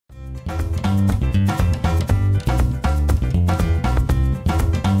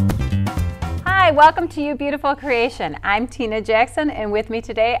Hi, welcome to You Beautiful Creation. I'm Tina Jackson, and with me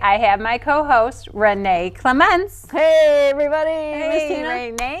today I have my co-host, Ranee Clements. Hey, everybody. Hey, Miss Tina.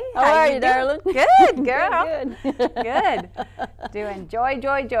 Ranee. How are you, darling? Good, girl. Good. Good. Doing joy,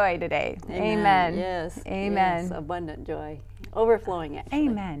 joy, joy today. Amen. Yes. Amen. Yes, abundant joy. Overflowing, actually.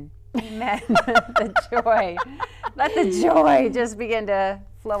 Amen. Amen. The joy. Let the joy just begin to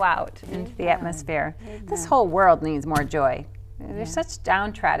flow out into the atmosphere. Amen. This whole world needs more joy. There's such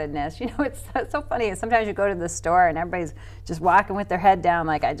downtroddeness. You know, it's so funny. Sometimes you go to the store and everybody's just walking with their head down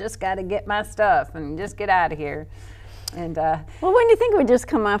like, I just got to get my stuff and just get out of here. And well, when you think we just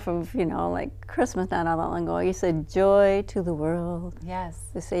come off of, you know, like Christmas not all that long ago, you said, joy to the world. yes.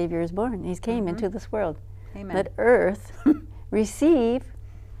 The Savior is born. He came into this world. Amen. Let earth receive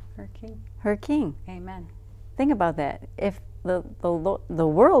Her King. her King. Amen. Think about that. If the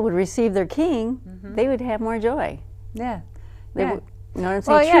world would receive their King, they would have more joy. Yeah. They Yeah. would, you know what I'm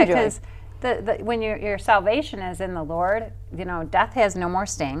saying? Well, yeah, True joy. because when your salvation is in the Lord, you know, death has no more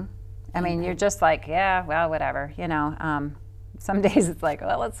sting. I mean, you're just like, yeah, well, whatever, you know. Some days it's like,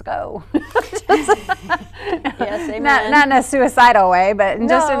 well, let's go. Yes, amen. Not in a suicidal way, but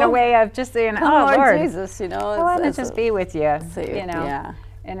just in a way of just saying, Come, oh, Lord, Jesus, you know. I want to just be with you, you know. Yeah.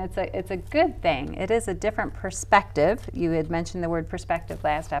 And it's a good thing. It is a different perspective. You had mentioned the word perspective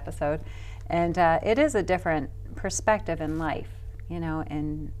last episode. And it is a different perspective in life, you know,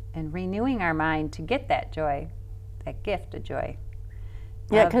 and renewing our mind to get that joy, that gift of joy.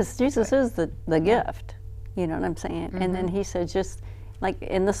 Yeah, because Jesus is the gift, you know what I'm saying? And then he said, just like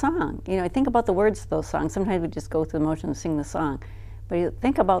in the song, you know, think about the words of those songs. Sometimes we just go through the motion and sing the song, but you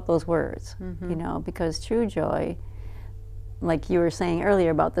think about those words, you know, because true joy, like you were saying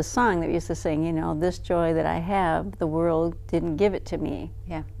earlier about the song that we used to sing, you know, this joy that I have, the world didn't give it to me.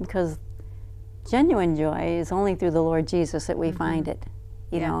 Yeah. Because genuine joy is only through the Lord Jesus that we find it,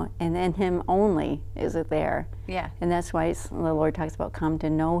 you know, and in him only is it there. Yeah. And that's why the Lord talks about come to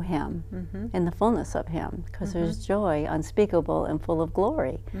know him in the fullness of him, because there's joy unspeakable and full of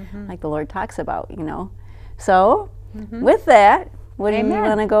glory, like the Lord talks about, you know. So with that, what do you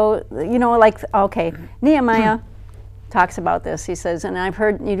want to go, you know, like, okay, Nehemiah talks about this. He says, and I've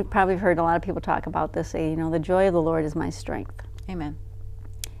heard, you've probably heard a lot of people talk about this, say, you know, the joy of the Lord is my strength. Amen.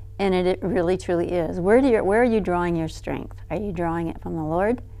 And it really, truly is. Where are you drawing your strength? Are you drawing it from the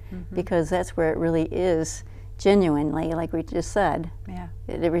Lord? Because that's where it really is genuinely, like we just said. Yeah.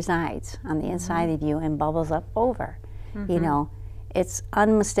 It resides on the inside of you and bubbles up over. You know, it's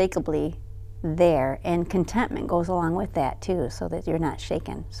unmistakably there, and contentment goes along with that too, so that you're not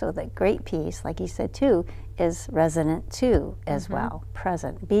shaken. So that great peace, like he said too, is resident too as well.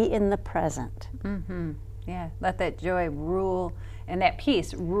 Present. Be in the present. Yeah. Let that joy rule and that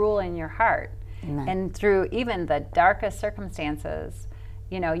peace rule in your heart. Amen. And through even the darkest circumstances,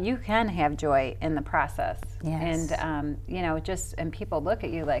 you know, you can have joy in the process. Yes. And, you know, and people look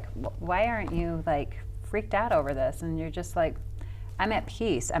at you like, why aren't you like freaked out over this? And you're just like, I'm at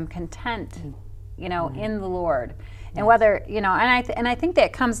peace. I'm content, you know, in the Lord. And whether, you know, and I think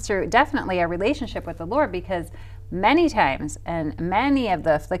that comes through definitely a relationship with the Lord, because many times and many of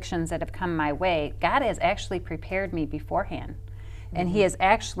the afflictions that have come my way, God has actually prepared me beforehand. And he has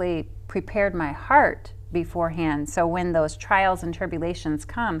actually prepared my heart beforehand. So when those trials and tribulations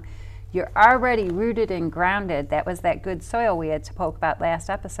come, you're already rooted and grounded. That was that good soil we had spoke about last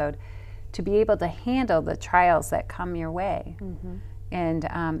episode, to be able to handle the trials that come your way.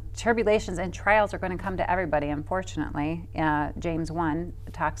 And tribulations and trials are going to come to everybody, unfortunately. James 1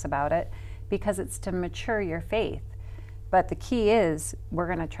 talks about it, because it's to mature your faith. But the key is, we're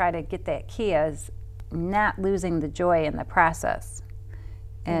going to try to get that key as not losing the joy in the process.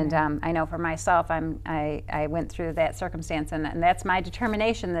 And I know for myself, I went through that circumstance, and that's my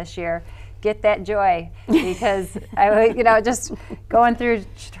determination this year: get that joy, because you know, just going through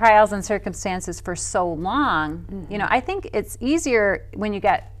trials and circumstances for so long. You know, I think it's easier when you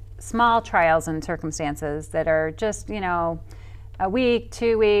get small trials and circumstances that are just, you know, a week,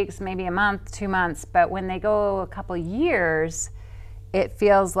 2 weeks, maybe a month, 2 months. But when they go a couple years, it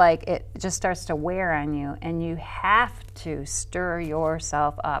feels like it just starts to wear on you, and you have to stir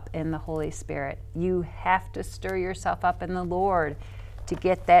yourself up in the Holy Spirit. You have to stir yourself up in the Lord to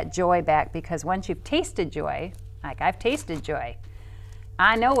get that joy back, because once you've tasted joy, like I've tasted joy,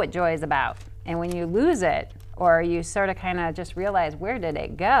 I know what joy is about. And when you lose it, or you sort of kind of just realize, where did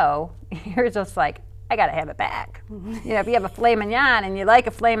it go? You're just like, I got to have it back. You know, if you have a filet mignon and you like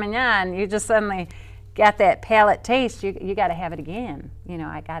a filet mignon, you just suddenly got that palate taste, you got to have it again. You know,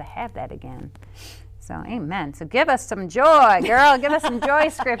 I got to have that again. So, amen. So give us some joy, girl. Give us some joy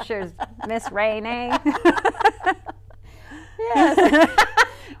scriptures, Miss Ranee. Yes.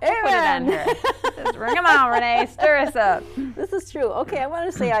 We'll put it on her. Just ring them out, Renee. Stir us up. This is true. Okay, I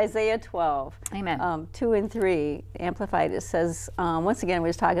want to say Isaiah 12. Amen. 2 and 3, Amplified, it says, once again, we're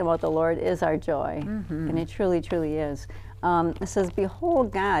just talking about the Lord is our joy. And it truly, truly is. It says,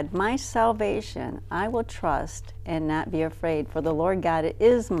 behold, God, my salvation, I will trust and not be afraid, for the Lord God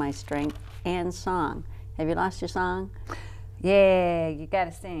is my strength and song. Have you lost your song? Yeah, you got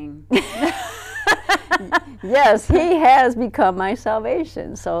to sing. Yes, he has become my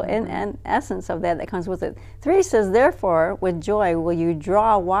salvation. So in essence of that comes with it. 3 says, therefore, with joy will you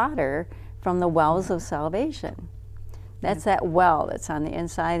draw water from the wells of salvation. That's that well that's on the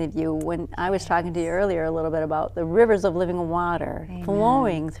inside of you. When I was talking to you earlier a little bit about the rivers of living water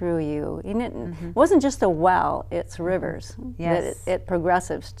flowing through you. And it wasn't just a well, it's rivers. Yes. That it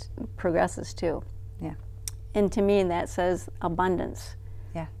progresses too. Yeah. And to me, that says abundance.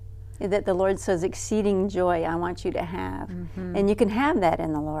 Yeah. That the Lord says exceeding joy I want you to have. And you can have that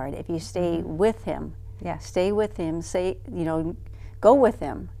in the Lord if you stay with him. Yeah. Stay with him. Go with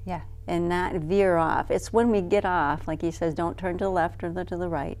him. Yeah. And not veer off. It's when we get off, like he says, don't turn to the left or to the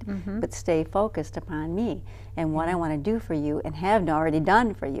right, but stay focused upon me and what I want to do for you and have already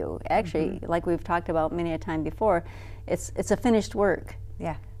done for you. Actually, like we've talked about many a time before, it's a finished work.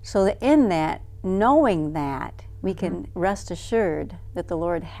 Yeah. So that in that, knowing that, we can rest assured that the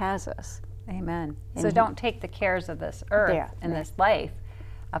Lord has us. Amen. So don't take the cares of this earth and this life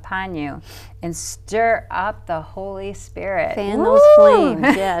upon you, and stir up the Holy Spirit. Fan those flames.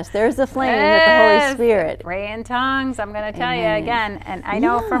 Yes, there's the flame with the Holy Spirit. Pray in tongues. I'm going to tell you again. And I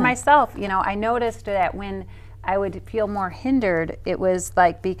know for myself, I noticed that when I would feel more hindered, it was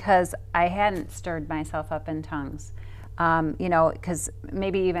like because I hadn't stirred myself up in tongues. Because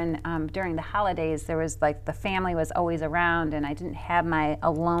maybe even during the holidays, there was like the family was always around, and I didn't have my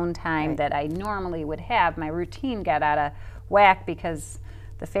alone time that I normally would have. My routine got out of whack because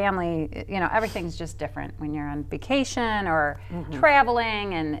the family, everything's just different when you're on vacation or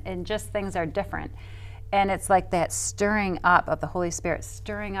traveling, and just things are different. And it's like that stirring up of the Holy Spirit,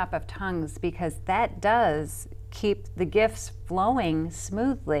 stirring up of tongues, because that does keep the gifts flowing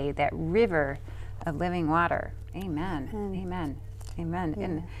smoothly, that river of living water. Amen. Amen. Amen. Yeah.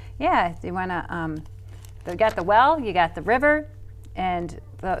 And yeah, you want to, you got the well, you got the river, and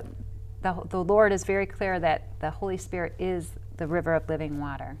the Lord is very clear that the Holy Spirit is the river of living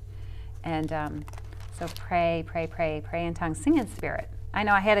water. And so pray in tongues, sing in spirit. I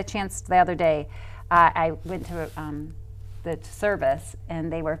know I had a chance the other day. I went to the service,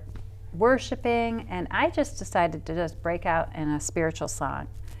 and they were worshiping, and I just decided to just break out in a spiritual song.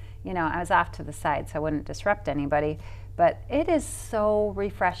 I was off to the side so I wouldn't disrupt anybody, but it is so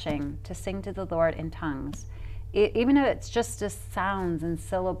refreshing to sing to the Lord in tongues. Even if it's just sounds and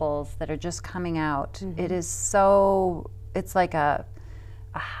syllables that are just coming out, it is so, it's like a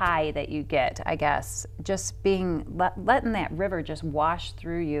high that you get, I guess. Just letting that river just wash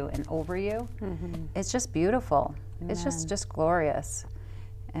through you and over you. It's just beautiful. Amen. It's just glorious.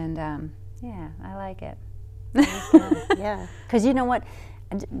 And yeah, I like it. Yeah, because you know what?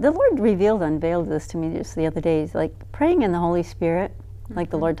 The Lord unveiled this to me just the other day. It's like praying in the Holy Spirit, like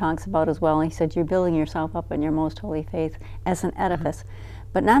the Lord talks about as well. And he said, you're building yourself up in your most holy faith as an edifice.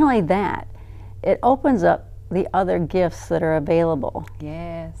 But not only that, it opens up the other gifts that are available.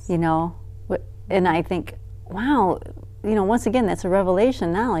 Yes. And I think, wow, once again, that's a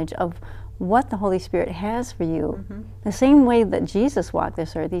revelation knowledge of what the Holy Spirit has for you. The same way that Jesus walked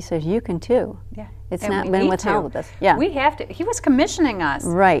this earth, he says, you can too. Yeah. It's not been withheld with us. Yeah. We have to. He was commissioning us.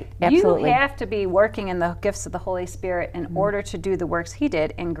 Right, absolutely. You have to be working in the gifts of the Holy Spirit in order to do the works he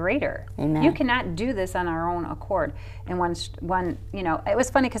did and greater. Amen. You cannot do this on our own accord. And it was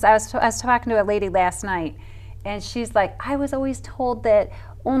funny because I was talking to a lady last night, and she's like, I was always told that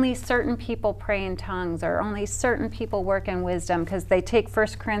only certain people pray in tongues, or only certain people work in wisdom, because they take 1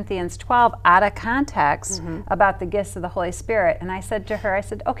 Corinthians 12 out of context about the gifts of the Holy Spirit. And I said to her,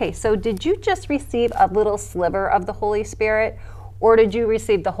 okay, so did you just receive a little sliver of the Holy Spirit, or did you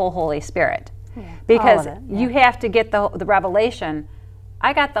receive the whole Holy Spirit? Yeah. Because you have to get the revelation.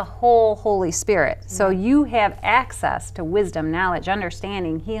 I got the whole Holy Spirit. So you have access to wisdom, knowledge,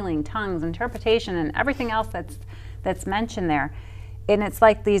 understanding, healing, tongues, interpretation, and everything else that's mentioned there. And it's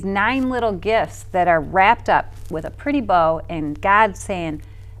like these 9 little gifts that are wrapped up with a pretty bow, and God's saying,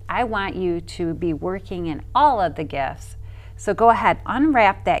 I want you to be working in all of the gifts. So go ahead,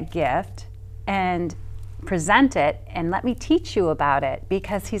 unwrap that gift and present it, and let me teach you about it.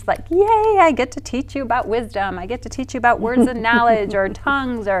 Because he's like, yay, I get to teach you about wisdom. I get to teach you about words of knowledge, or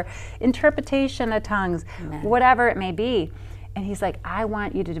tongues, or interpretation of tongues, whatever it may be. And he's like, I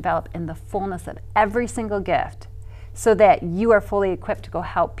want you to develop in the fullness of every single gift. so that you are fully equipped to go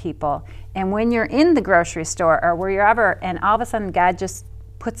help people. And when you're in the grocery store or wherever, and all of a sudden God just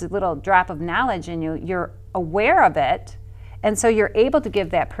puts a little drop of knowledge in you, you're aware of it, and so you're able to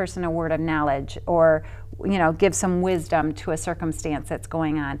give that person a word of knowledge, or give some wisdom to a circumstance that's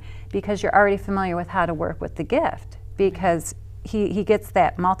going on, because you're already familiar with how to work with the gift, because he gets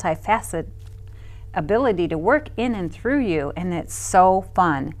that multifaceted ability to work in and through you, and it's so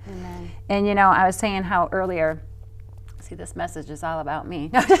fun. Amen. And I was saying how earlier, see, this message is all about me.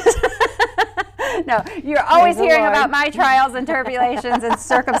 No, you're always hearing about my trials and tribulations and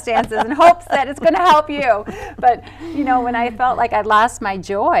circumstances in hopes that it's going to help you. But, when I felt like I'd lost my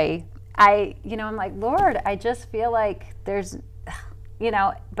joy, I'm like, Lord, I just feel like there's,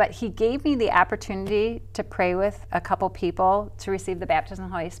 but he gave me the opportunity to pray with a couple people to receive the baptism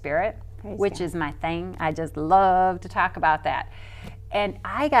of the Holy Spirit, which is my thing. I just love to talk about that. And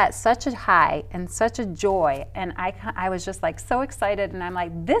I got such a high and such a joy, and I was just like so excited, and I'm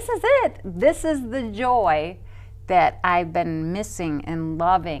like, this is it. This is the joy that I've been missing and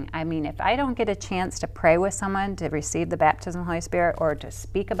loving. I mean, if I don't get a chance to pray with someone to receive the baptism of the Holy Spirit, or to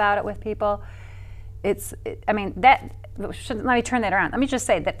speak about it with people, let me turn that around. Let me just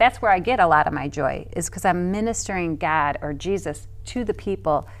say that that's where I get a lot of my joy, is because I'm ministering God or Jesus to the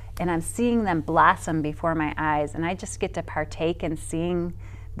people, and I'm seeing them blossom before my eyes, and I just get to partake in seeing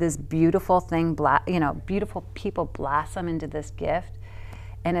this beautiful thing, beautiful people blossom into this gift,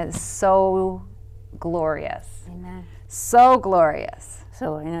 and it's so glorious. Amen. So glorious.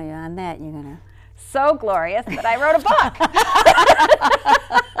 So I know you're on that. You're gonna. So glorious that I wrote a book.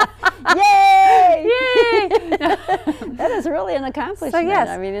 Yay! Yay! That is really an accomplishment. So, yes.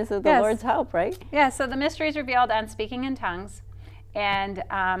 I mean, this is the Lord's help, right? Yeah. So the mysteries revealed on speaking in tongues. And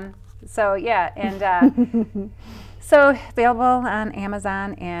so available on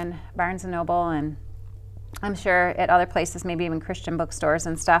Amazon and Barnes & Noble, and I'm sure at other places, maybe even Christian bookstores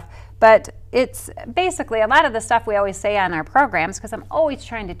and stuff. But it's basically a lot of the stuff we always say on our programs, because I'm always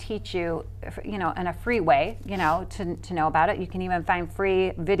trying to teach you, in a free way, to know about it. You can even find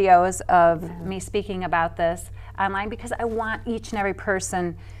free videos of me speaking about this online, because I want each and every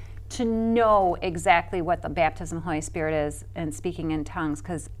person to know exactly what the baptism of the Holy Spirit is and speaking in tongues,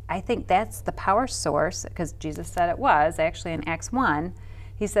 because I think that's the power source, because Jesus said it was, actually in Acts 1,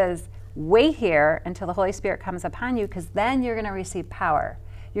 he says, wait here until the Holy Spirit comes upon you, because then you're going to receive power.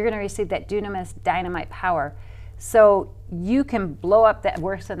 You're going to receive that dunamis, dynamite power, so you can blow up the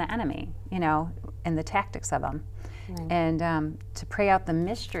works of the enemy, and the tactics of them. Right. And to pray out the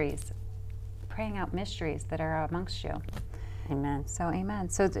mysteries, praying out mysteries that are amongst you. Amen. So amen.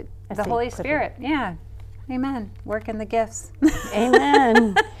 So the Holy Spirit, amen. Work in the gifts.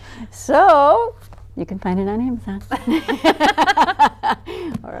 Amen. So you can find it on Amazon.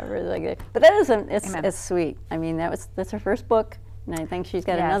 Or like that. But that is it's sweet. I mean, that's her first book, and I think she's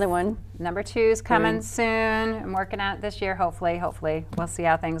got another one. Number 2's coming soon. I'm working on it this year. Hopefully, we'll see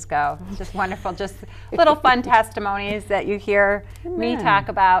how things go. Just wonderful, just little fun testimonies that you hear me talk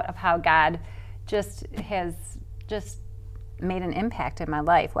about, of how God has made an impact in my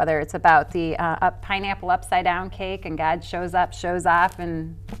life, whether it's about the pineapple upside down cake, and God shows up, shows off,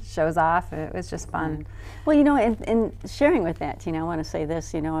 and shows off. It was just fun. Well, in sharing with that, I want to say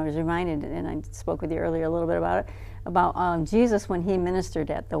this, I was reminded, and I spoke with you earlier a little bit about it, about Jesus when he ministered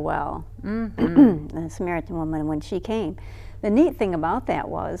at the well, the Samaritan woman, when she came. The neat thing about that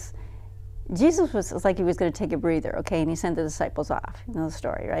was, Jesus was like he was going to take a breather, okay, and he sent the disciples off. You know the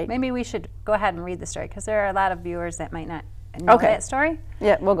story, right? Maybe we should go ahead and read the story, because there are a lot of viewers that might not know that story.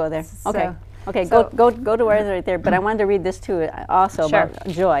 Yeah, we'll go there. Okay, go to where it's right there. But I wanted to read this too, also about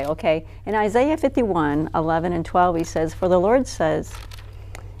joy. Okay, in Isaiah 51:11 and 12, he says, "For the Lord says,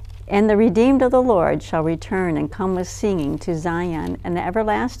 and the redeemed of the Lord shall return and come with singing to Zion, and the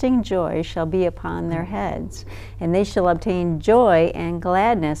everlasting joy shall be upon their heads, and they shall obtain joy and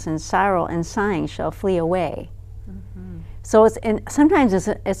gladness, and sorrow and sighing shall flee away." So sometimes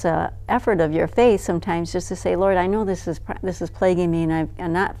it's a effort of your faith. Sometimes just to say, Lord, I know this is plaguing me, and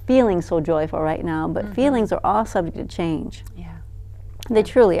I'm not feeling so joyful right now. But feelings are all subject to change. Yeah, they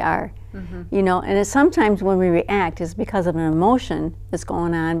truly are. And it's sometimes when we react is because of an emotion that's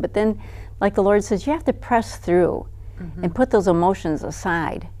going on. But then, like the Lord says, you have to press through and put those emotions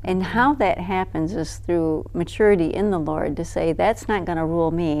aside. And how that happens is through maturity in the Lord, to say, that's not going to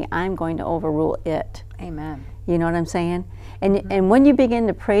rule me. I'm going to overrule it. Amen. You know what I'm saying? And when you begin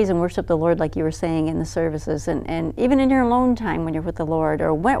to praise and worship the Lord, like you were saying in the services, and even in your alone time when you're with the Lord,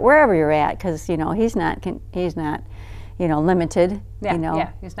 or wherever you're at, because He's not limited.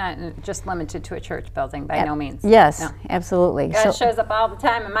 Yeah, he's not just limited to a church building by no means. Yes, no. Absolutely. God shows up all the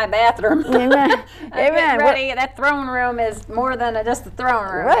time in my bathroom. Amen. Amen. Ready. That throne room is more than just a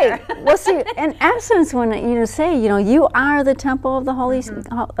throne room. Right. Well, see, in essence, when you say, you are the temple of the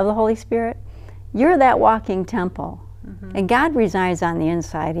Holy Spirit, you're that walking temple, and God resides on the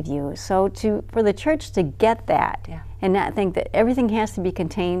inside of you. So for the church to get that, and not think that everything has to be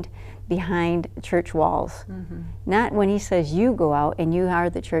contained behind church walls. Not when he says you go out and you are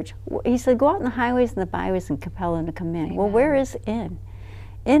the church. He said go out in the highways and the byways and compel them to come in. Amen. Well, where is in?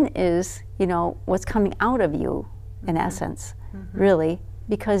 In is, what's coming out of you, in essence, really.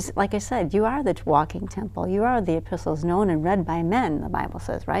 Because, like I said, you are the walking temple. You are the epistles known and read by men, the Bible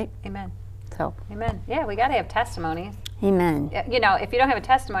says, right? Amen. So. Amen. Yeah, we got to have testimonies. Amen. If you don't have a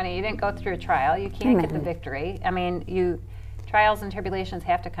testimony, you didn't go through a trial. You can't get the victory. I mean, trials and tribulations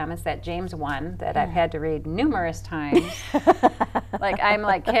have to come. It's that James 1 that I've had to read numerous times. I'm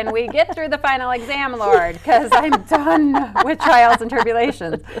like, can we get through the final exam, Lord? Because I'm done with trials and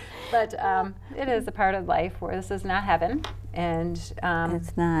tribulations. But it is a part of life where this is not heaven. And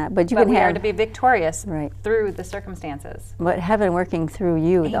it's not. But we are to be victorious through the circumstances. But heaven working through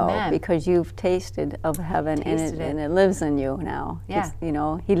you, Amen. though, because you've tasted of heaven and it lives in you now. Yeah.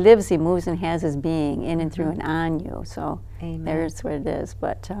 He lives, he moves, and has his being in and through and on you. So Amen. There's what it is.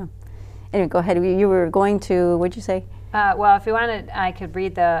 But anyway, go ahead. You were going to, what'd you say? Well, if you wanted, I could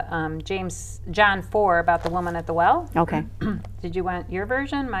read the John 4 about the woman at the well. Okay. Did you want your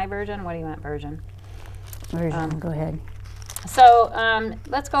version, my version? What do you want version? Go ahead. So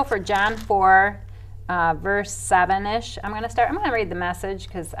let's go for John 4, verse 7-ish. I'm going to read the message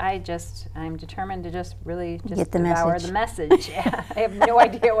because I'm determined to just get the devour message. the message. I have no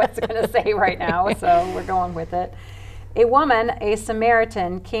idea what it's going to say right now, so we're going with it. A woman, a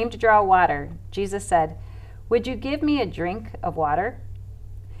Samaritan, came to draw water. Jesus said, "Would you give me a drink of water?"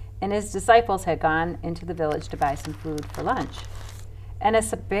 And his disciples had gone into the village to buy some food for lunch. And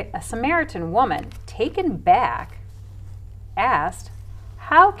a Samaritan woman, taken back, asked,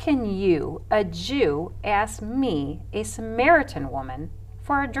 "How can you, a Jew, ask me, a Samaritan woman,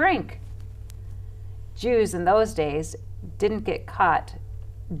 for a drink?" Jews in those days didn't get caught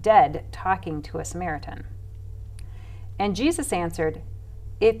dead talking to a Samaritan. And Jesus answered,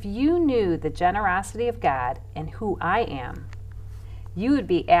 "If you knew the generosity of God and who I am, you would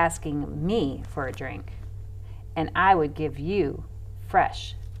be asking me for a drink, and I would give you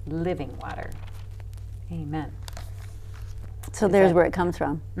fresh, living water." Amen. So there's where it comes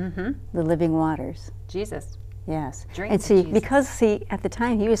from. The living waters. Jesus. Yes. Drink and Jesus. because at the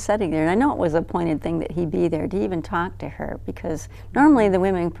time he was sitting there, and I know it was a appointed thing that he be there to even talk to her, because normally the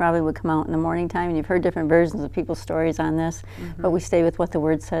women probably would come out in the morning time, and you've heard different versions of people's stories on this, but we stay with what the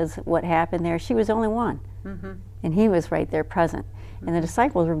word says, what happened there. She was the only one, and he was right there present, and the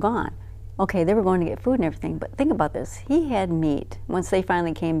disciples were gone. Okay, they were going to get food and everything, but think about this. He had meat, once they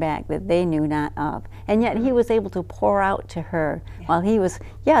finally came back, that they knew not of. And yet he was able to pour out to her while he was,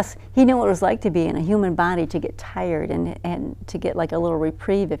 yes, he knew what it was like to be in a human body, to get tired and to get like a little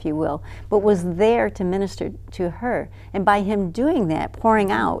reprieve, if you will, but was there to minister to her. And by him doing that,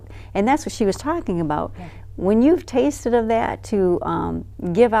 pouring out, and that's what she was talking about. Yeah. When you've tasted of that, to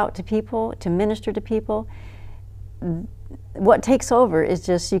give out to people, to minister to people, what takes over is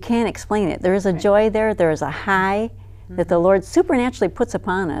just, you can't explain it. There is a joy there, there is a high that the Lord supernaturally puts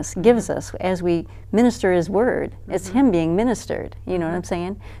upon us, gives us as we minister his word. It's him being ministered, you know what I'm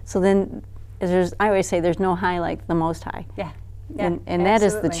saying? So then, I always say there's no high like the Most High. Yeah. And that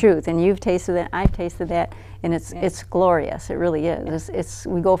is the truth, and you've tasted that, I've tasted that, and it's glorious, it really is. It's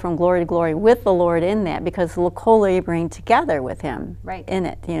we go from glory to glory with the Lord in that, because we'll co-laboring together with him in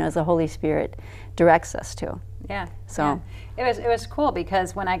it, as the Holy Spirit directs us to. Yeah. So it was cool,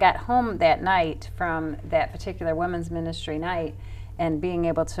 because when I got home that night from that particular women's ministry night, and being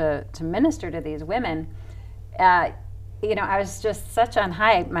able to minister to these women, I was just such on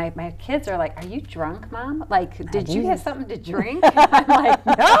high. My kids are like, "Are you drunk, Mom? Like, did you have something to drink?" I'm like,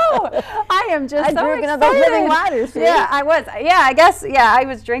 "No, I am just so drinking excited." Of those living waters. See? Yeah, I was. Yeah, I guess. Yeah, I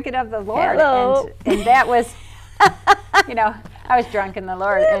was drinking of the Lord, and that was, I was drunk in the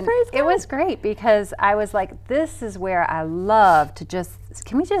Lord, and it was great, because I was like, this is where I love to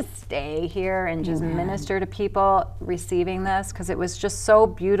can we just stay here and just minister to people receiving this? Because it was just so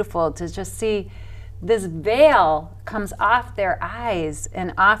beautiful to just see this veil comes off their eyes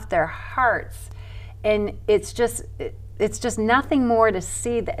and off their hearts, and it's just nothing more to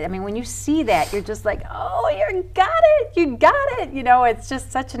see that. I mean, when you see that, you're just like, oh, you got it. It's just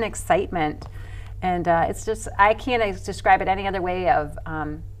such an excitement And it's just, I can't describe it any other way of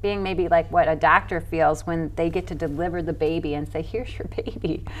being maybe like what a doctor feels when they get to deliver the baby and say, here's your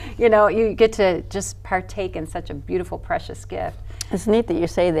baby. You know, you get to just partake in such a beautiful, precious gift. It's neat that you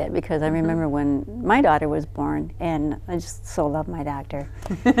say that, because I remember when my daughter was born, and I just so love my doctor.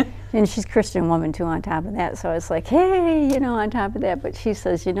 And she's a Christian woman too on top of that, so it's like, hey, you know, on top of that. But she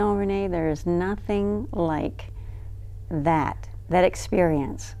says, you know, Renee, there is nothing like that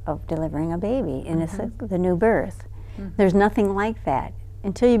experience of delivering a baby, and it's the new birth. There's nothing like that.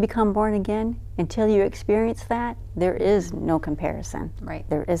 Until you become born again, until you experience that, there is no comparison. Right.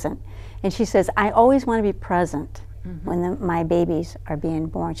 There isn't. And she says, I always want to be present when my babies are being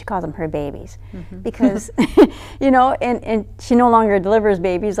born. She calls them her babies. Because, you know, and she no longer delivers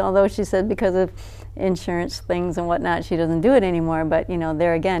babies, although she said because of insurance things and whatnot, she doesn't do it anymore. But, you know,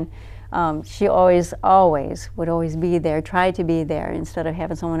 there again, she always would always be there, try to be there, instead of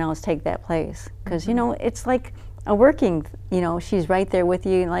having someone else take that place. Because, you know, it's like a working, you know, she's right there with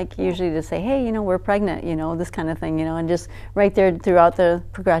you, like usually to say, hey, you know, we're pregnant, you know, this kind of thing, you know, and just right there throughout the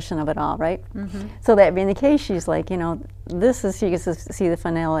progression of it all, right? So that being the case, she's like, you know, this is, she gets to see the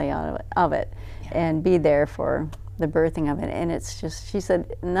finale of it and be there for the birthing of it. And it's just, she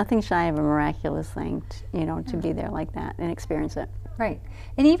said, nothing shy of a miraculous thing, you know, to be there like that and experience it. Right.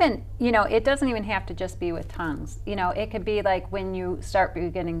 And even, you know, it doesn't even have to just be with tongues. You know, it could be like when you start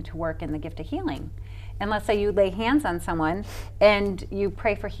beginning to work in the gift of healing. And let's say you lay hands on someone and you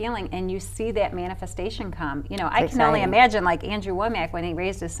pray for healing and you see that manifestation come. You know, I can only imagine, like Andrew Womack, when he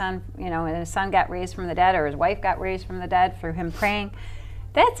raised his son, you know, and his son got raised from the dead, or his wife got raised from the dead through him praying.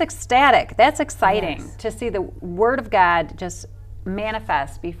 That's ecstatic. That's exciting to see the Word of God just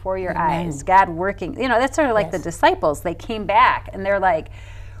manifest before your eyes. God working. You know, that's sort of like the disciples. They came back and they're like,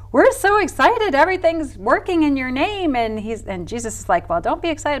 we're so excited, everything's working in your name. And Jesus is like, well, don't be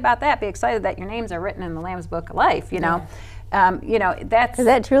excited about that. Be excited that your names are written in the Lamb's Book of Life, you know. You know,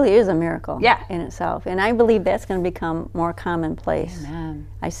 that truly is a miracle in itself. And I believe that's going to become more commonplace. Amen.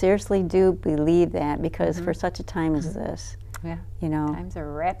 I seriously do believe that, because for such a time as this, you know, times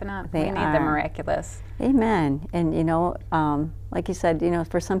are wrapping up. We need the miraculous. Amen. And, you know, like you said, you know,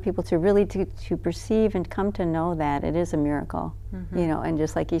 for some people to really to perceive and come to know that it is a miracle, you know, and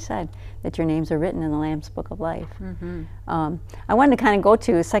just like you said, that your names are written in the Lamb's Book of Life. I wanted to kind of go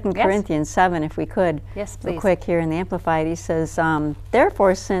to 2 Corinthians 7, if we could. Yes, please. Real quick here in the Amplified. He says,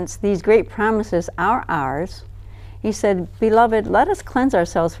 therefore, since these great promises are ours, he said, beloved, let us cleanse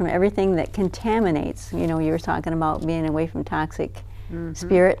ourselves from everything that contaminates. You know, you were talking about being away from toxic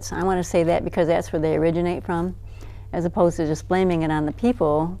spirits. I want to say that because that's where they originate from, as opposed to just blaming it on the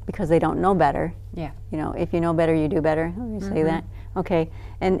people because they don't know better. Yeah. You know, if you know better, you do better. You say that. Okay.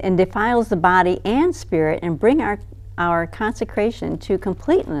 And defiles the body and spirit, and bring our consecration to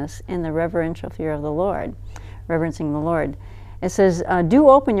completeness in the reverential fear of the Lord, reverencing the Lord. It says, do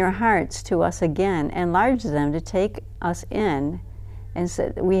open your hearts to us again, enlarge them to take us in. And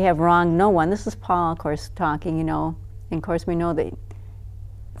said, we have wronged no one. This is Paul, of course, talking, you know. And of course, we know that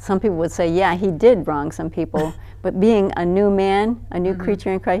some people would say, yeah, he did wrong some people. But being a new man, a new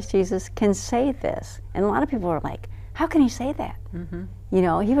creature in Christ Jesus, can say this. And a lot of people are like, how can he say that? You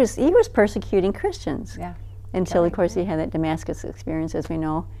know, he was persecuting Christians. Yeah. Until, of course, he had that Damascus experience, as we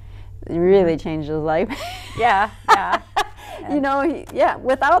know. It really changed his life. Yeah. You know,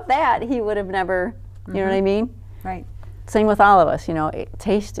 without that, he would have never, you know what I mean? Right. Same with all of us, you know,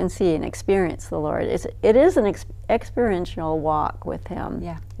 taste and see and experience the Lord. It is an experiential walk with him.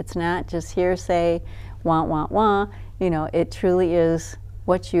 Yeah. It's not just hearsay, wah. You know, it truly is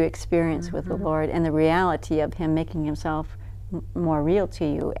what you experience with the Lord, and the reality of him making himself more real to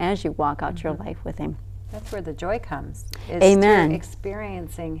you as you walk out your life with him. That's where the joy comes. Is Amen. through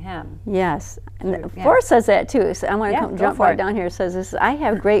experiencing him. Yes. And Forrest says that too. So I want to jump right down here. It says this, I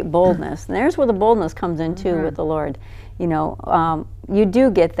have great boldness. And there's where the boldness comes in too with the Lord. You know, you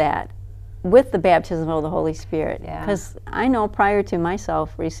do get that with the baptism of the Holy Spirit. Because I know prior to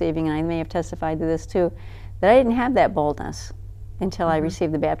myself receiving, and I may have testified to this too, that I didn't have that boldness until I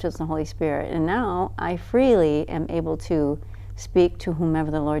received the baptism of the Holy Spirit. And now I freely am able to speak to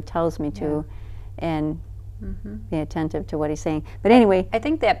whomever the Lord tells me to, and be attentive to what he's saying. But anyway, I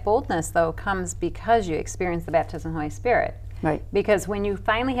think that boldness, though, comes because you experience the baptism of the Holy Spirit. Right. Because when you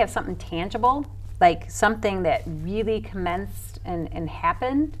finally have something tangible, like something that really commenced and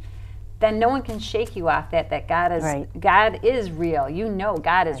happened, then no one can shake you off that God is Right. God is real. You know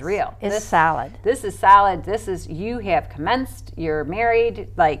God is real. It's solid. This is solid. This is, you have commenced, you're married,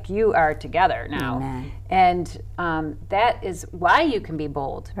 like you are together now. Amen. And that is why you can be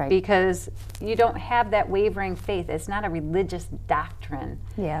bold, Right. because you don't have that wavering faith. It's not a religious doctrine.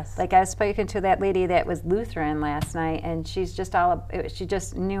 Yes. Like I was speaking to that lady that was Lutheran last night, and she's just she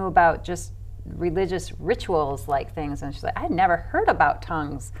just knew about just religious rictuals like things, and she's like, I'd never heard about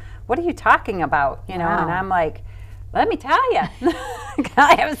tongues. What are you talking about? You know, Wow. and I'm like, let me tell you. Can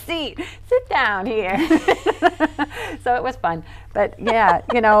I have a seat? Sit down here. So it was fun. But yeah,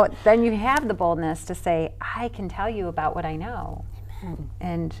 you know, then you have the boldness to say, I can tell you about what I know. Amen.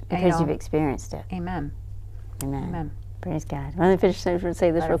 And Because you know, you've experienced it. amen. Amen. Amen. Praise God. Let me finish. Say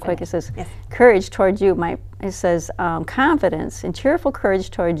this real quick. It says, Yes. courage towards you. It says, confidence and cheerful courage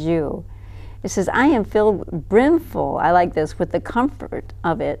towards you. It says, I am filled brimful, I like this, with the comfort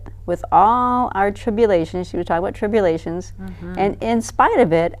of it, with all our tribulations. She was talking about tribulations. Mm-hmm. And in spite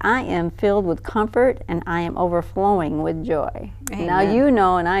of it, I am filled with comfort and I am overflowing with joy. Amen. Now you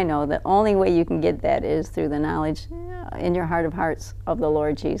know and I know the only way you can get that is through the knowledge in your heart of hearts of the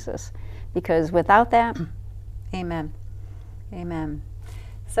Lord Jesus. Because without that, Amen. Amen.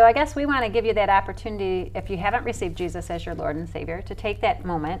 So I guess we want to give you that opportunity, if you haven't received Jesus as your Lord and Savior, to take that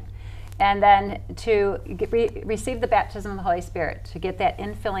moment and then to receive the baptism of the Holy Spirit, to get that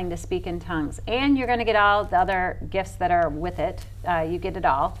infilling to speak in tongues. And you're going to get all the other gifts that are with it. You get it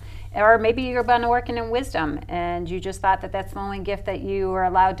all. Or maybe you're going to work in wisdom, and you just thought that that's the only gift that you were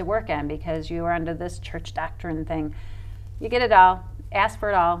allowed to work in because you were under this church doctrine thing. You get it all. Ask for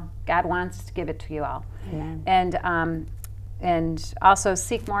it all. God wants to give it to you all. Amen. And also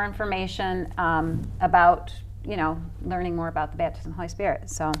seek more information about, you know, learning more about the baptism of the Holy Spirit.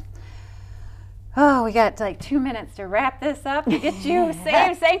 So, oh, we got like 2 minutes to wrap this up to get you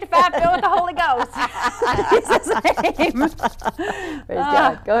saved, sanctified, filled with the Holy Ghost. In Jesus' name. Praise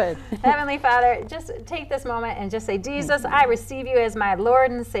God. Go ahead. Heavenly Father, just take this moment and just say, Jesus, I receive you as my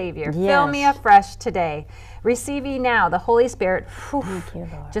Lord and Savior. Fill Yes. me afresh today. Receive ye now the Holy Spirit. Whew. Thank you,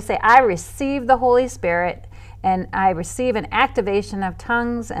 Lord. Just say, I receive the Holy Spirit, and I receive an activation of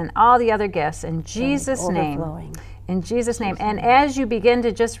tongues and all the other gifts in Jesus' name. Overflowing. In Jesus' name. And as you begin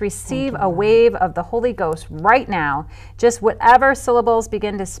to just receive a wave of the Holy Ghost right now, just whatever syllables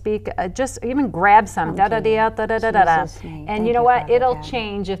begin to speak, just even grab some. Da da da da da da da. Jesus' name. And Thank you know you, what? Father It'll God.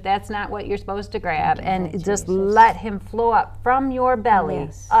 change if that's not what you're supposed to grab. Thank you, And Lord just Jesus. let Him flow up from your belly,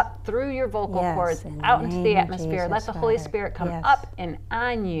 Yes. up through your vocal Yes, cords, in the out into the name of atmosphere. Let Jesus, the Holy Father. Spirit come Yes. up and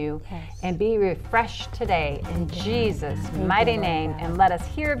on you Yes. and be refreshed today in Jesus' you, mighty Lord name. God. And let us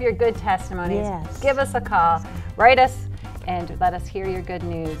hear of your good testimonies. Yes. Give us a call. Write us and let us hear your good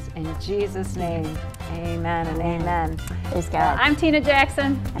news. In Jesus' name, amen and amen. Praise God. I'm Tina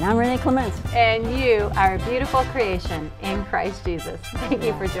Jackson, And I'm Ranee Clements. and you are a beautiful creation in Christ Jesus. Thank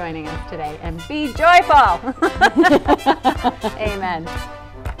you for joining us today, and be joyful. Amen.